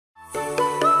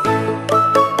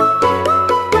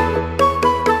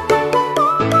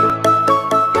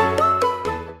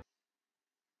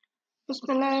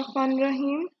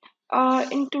Bismillahirrahmanirrahim.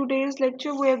 In today's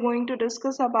lecture, we are going to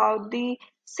discuss about the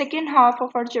second half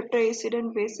of our chapter acid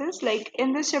and bases. Like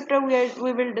in this chapter,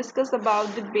 we will discuss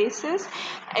about the bases,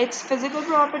 its physical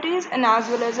properties, and as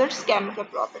well as its chemical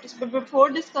properties. But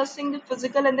before discussing the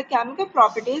physical and the chemical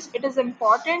properties, it is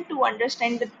important to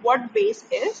understand that what base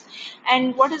is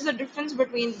and what is the difference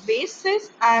between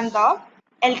bases and the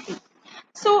alkali.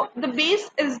 So the base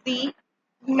is the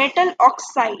metal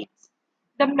oxides.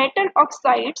 The metal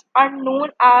oxides are known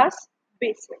as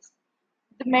bases.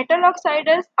 The metal oxide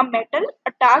is a metal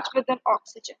attached with an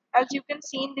oxygen. As you can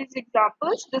see in these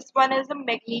examples, this one is a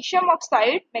magnesium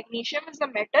oxide. Magnesium is a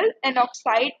metal and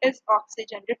oxide is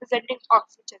oxygen, representing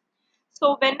oxygen.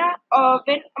 So when a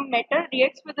metal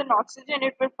reacts with an oxygen,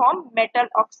 it will form metal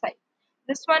oxide.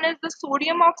 This one is the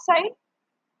sodium oxide,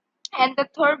 and the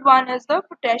third one is the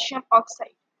potassium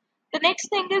oxide. The next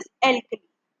thing is alkali.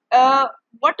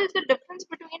 What is the difference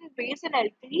between base and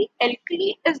alkali?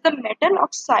 Alkali is the metal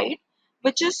oxide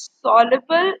which is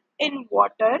soluble in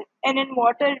water, and in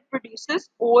water it produces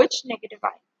OH negative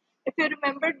ion. If you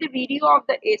remember the video of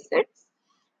the acids,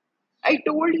 I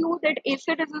told you that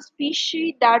acid is a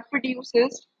species that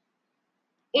produces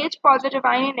H positive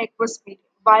ion in aqueous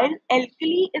medium, while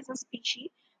alkali is a species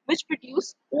which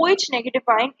produce OH negative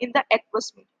ion in the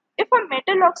aqueous medium. If a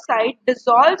metal oxide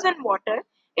dissolves in water,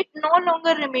 it no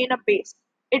longer remain a base.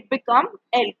 It becomes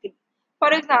alkali.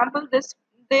 For example, this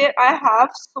there I have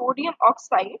sodium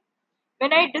oxide.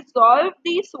 When I dissolve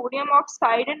the sodium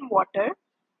oxide in water,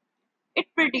 it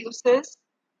produces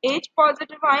H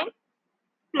positive ion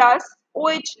plus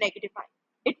OH negative ion.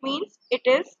 It means it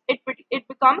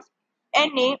becomes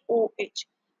NaOH.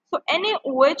 So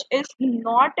NaOH is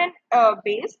not an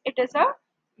base; it is a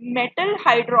metal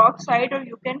hydroxide, or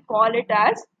you can call it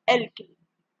as alkali.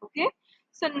 Okay.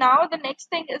 So now the next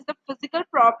thing is the physical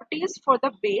properties for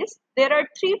the base. There are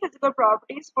three physical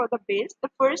properties for the base. The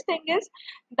first thing is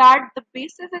that the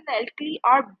bases in the alkali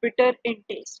are bitter in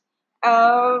taste.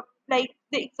 Uh, like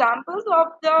the examples of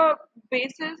the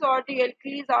bases or the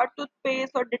alkalis are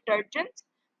toothpaste or detergents.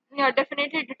 Yeah,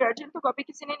 definitely detergent तो कभी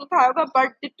किसी ने नहीं खाया होगा,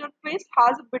 but the toothpaste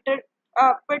has a bitter,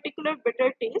 particular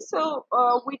bitter taste. So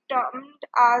we termed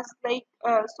as like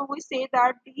so we say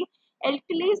that the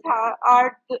alkalis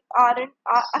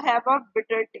have a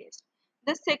bitter taste.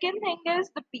 The second thing is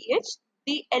the pH.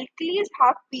 The alkalis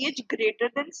have pH greater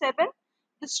than 7.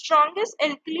 The strongest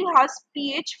alkali has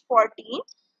pH 14,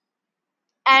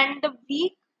 and the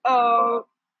weak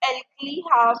alkali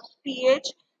have pH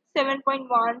 7.1,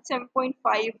 7.5,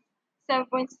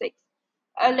 7.6,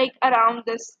 like around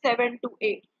this 7 to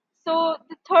 8. So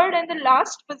the third and the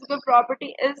last physical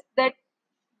property is that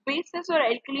bases or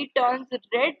alkali turns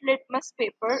red litmus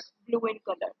paper blue in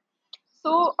color.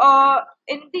 So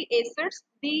in the acids,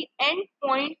 the end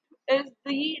point is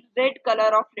the red color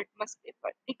of litmus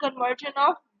paper, the conversion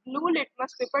of blue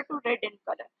litmus paper to red in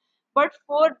color. But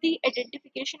for the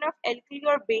identification of alkali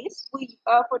or base,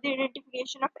 for the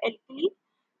identification of alkali,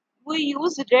 we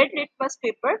use red litmus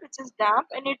paper, which is damp,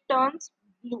 and it turns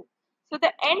blue. So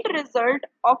the end result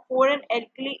of for an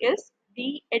alkali is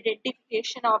the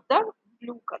identification of the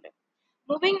blue color.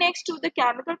 Moving next to the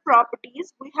chemical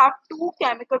properties, we have two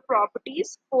chemical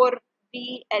properties for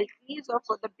the alkalis or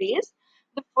for the base.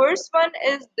 The first one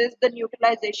is this, the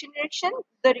neutralization reaction,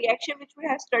 the reaction which we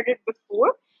have studied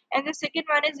before, and the second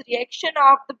one is reaction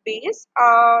of the base.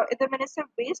 इधर मैंने सिर्फ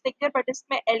base लिख दिया, but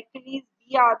इसमें alkalis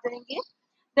भी आ जाएंगे.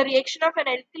 The reaction of an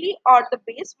alkali or the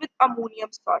base with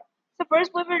ammonium salt. So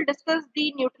first we will discuss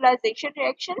the neutralization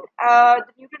reaction. The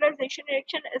neutralization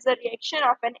reaction is a reaction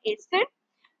of an acid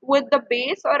with the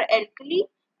base or alkali,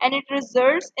 and it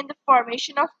results in the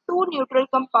formation of two neutral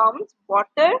compounds,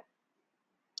 water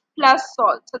plus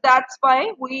salt. So that's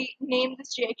why we name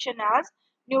this reaction as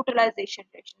neutralization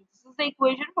reaction. This is the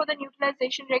equation for the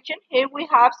neutralization reaction. Here we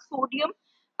have sodium,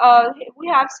 we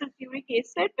have sulfuric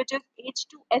acid, which is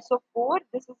H2SO4.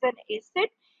 This is an acid,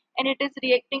 and it is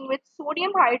reacting with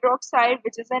sodium hydroxide,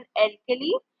 which is an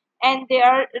alkali, and they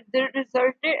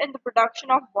resulted in the production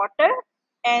of water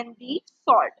and the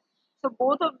salt. So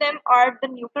both of them are the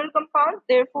neutral compounds.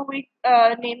 Therefore, we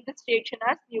name this reaction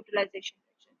as neutralization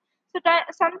reaction. So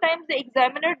sometimes the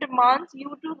examiner demands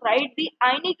you to write the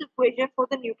ionic equation for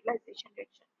the neutralization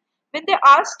reaction. When they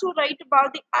ask to write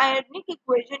about the ionic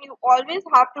equation, you always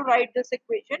have to write this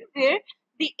equation where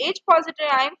the H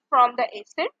positive ion from the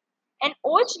acid and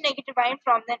OH negative ion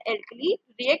from the alkali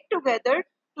react together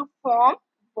to form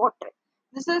water.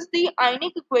 This is the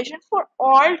ionic equation for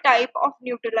all type of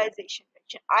neutralization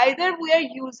reaction. Either we are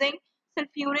using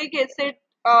sulfuric acid,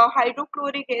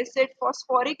 hydrochloric acid,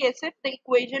 phosphoric acid, the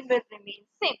equation will remain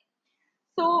same.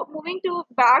 So moving to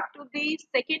back to the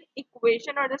second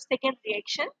equation or the second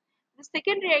reaction. The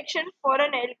second reaction for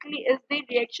an alkali is the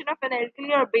reaction of an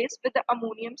alkali or base with the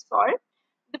ammonium salt.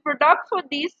 The product for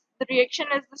the reaction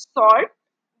is the salt,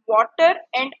 water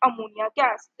and ammonia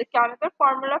gas. The chemical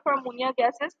formula for ammonia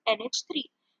gas is NH3.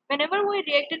 Whenever we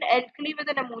react an alkali with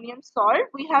an ammonium salt,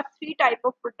 we have three type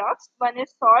of products. One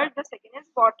is salt, the second is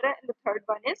water, and the third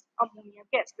one is ammonia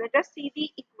gas. Let us see the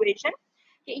equation.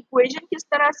 कि equation किस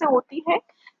तरह से होती है.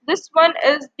 This one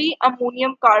is the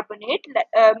ammonium carbonate,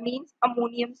 means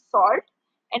ammonium salt,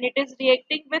 and it is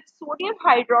reacting with sodium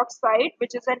hydroxide,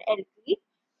 which is an alkali.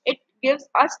 It gives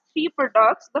us three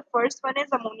products. The first one is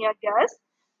ammonia gas,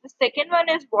 the second one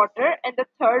is water, and the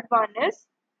third one is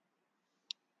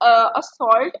a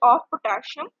salt of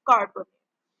potassium carbonate.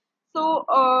 So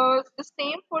the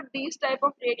same for these type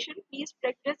of reaction. Please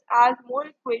practice as more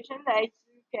equations as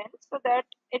you can, so that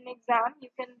in exam you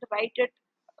can write it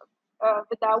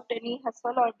without any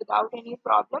hassle or without any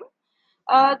problem.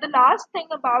 The last thing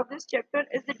about this chapter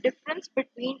is the difference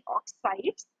between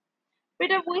oxides.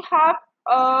 But we have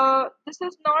this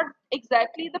is not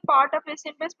exactly the part of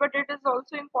SMS, but it is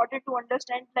also important to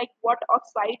understand like what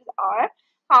oxides are,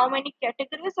 how many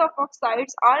categories of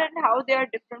oxides are, and how they are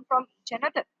different from each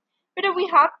another. But we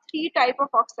have three type of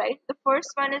oxides. The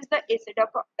first one is the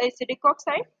acidic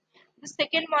oxide. The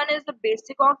second one is the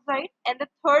basic oxide, and the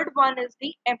third one is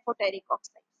the amphoteric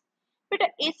oxide. But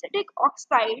acidic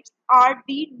oxides are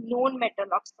the known metal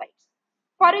oxides.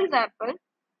 For example,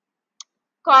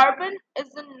 carbon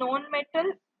is a known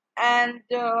metal, and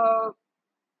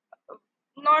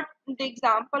not the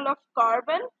example of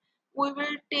carbon. We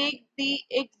will take the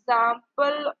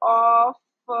example of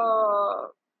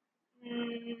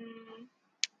mm,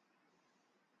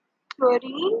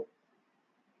 chlorine,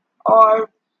 or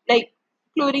like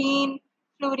chlorine,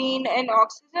 fluorine, and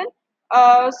oxygen.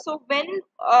 So when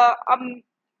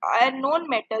a known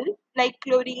metal like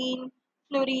chlorine,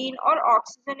 fluorine, or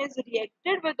oxygen is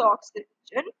reacted with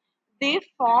oxygen, they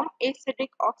form acidic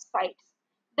oxides.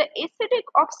 The acidic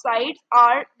oxides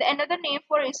are another name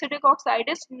for acidic oxide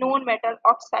is known metal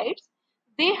oxides.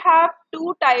 They have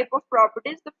two type of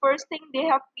properties. The first thing, they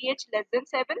have pH less than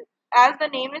 7. As the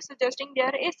name is suggesting, they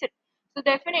are acid. So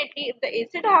definitely if the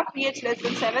acid have pH less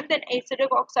than 7, then acidic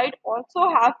oxide also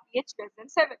have pH less than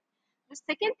 7. The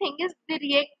second thing is they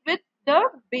react with the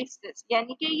bases,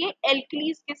 यानी कि ये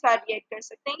alkalis के साथ react कर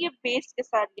सकते हैं, ये base के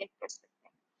साथ react कर सकते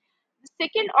हैं. The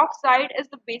second oxide is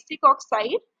the basic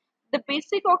oxide. The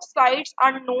basic oxides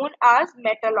are known as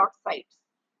metal oxides,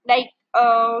 like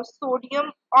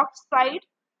sodium oxide,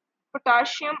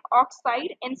 potassium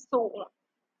oxide, and so on.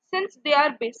 Since they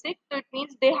are basic, so it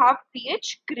means they have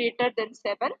pH greater than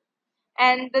 7.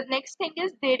 And the next thing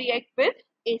is they react with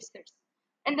acids.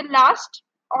 And the last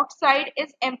oxide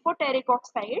is amphoteric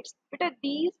oxides. But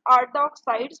these are the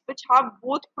oxides which have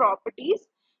both properties,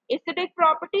 acidic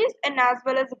properties and as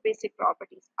well as basic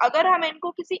properties. अगर हम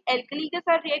इनको किसी alkali के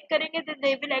साथ react करेंगे, then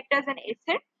they will act as an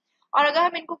acid. और अगर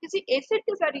हम इनको किसी acid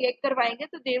के साथ react करवाएंगे,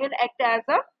 तो they will act as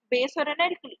a base or an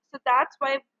alkali. So that's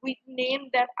why we name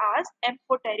them as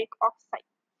amphoteric oxide.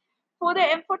 For the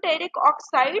amphoteric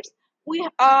oxides, we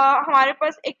हमारे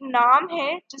पास एक नाम है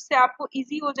जिससे आपको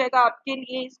इजी हो जाएगा आपके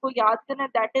लिए इसको याद करना.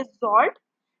 दैट इज जॉल्ट,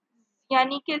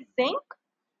 यानी कि zinc.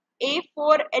 A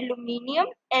for aluminium,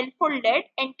 L for lead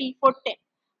and T for tin.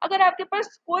 अगर आपके पास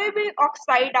कोई भी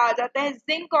ऑक्साइड आ जाता है,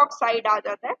 जिंक ऑक्साइड आ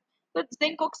जाता है, तो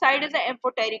zinc oxide is an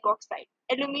amphoteric oxide,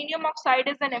 aluminium oxide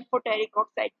is an amphoteric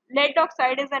oxide, lead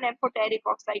oxide is an amphoteric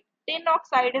oxide, tin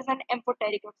oxide is an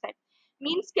amphoteric oxide.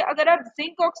 Means कि अगर आप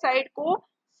जिंक ऑक्साइड को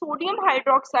सोडियम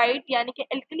हाइड्रोक्साइड यानी कि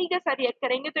alkali के साथ रिएक्ट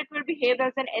करेंगे तो it will behave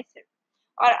as an acid,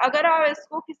 और अगर आप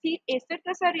इसको किसी एसिड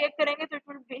के साथ रिएक्ट करेंगे तो it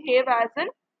will behave as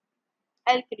an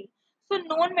alkali. So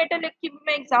non metal की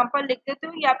मैं एग्जांपल लिख देती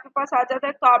हूँ. ये आपके पास आ जाता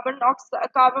है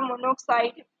कार्बन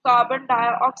मोनोऑक्साइड, कार्बन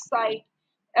डाइऑक्साइड.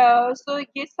 सो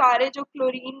ये सारे जो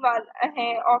क्लोरीन वाला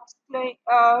है,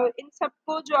 इन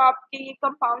सबको जो आपके ये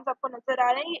कंपाउंड्स आपको नजर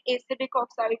आ रहे हैं, ये एसिडिक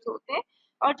ऑक्साइड्स होते हैं,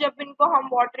 और जब इनको हम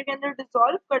वाटर के अंदर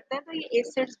डिसॉल्व करते हैं तो ये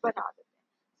एसिड्स बना देते हैं.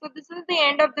 So this is the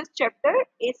end of this chapter,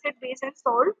 acid, base and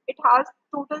salt. It has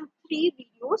total 3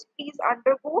 videos. Please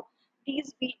undergo please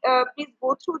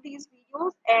go through these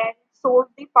videos and solve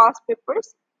the past papers.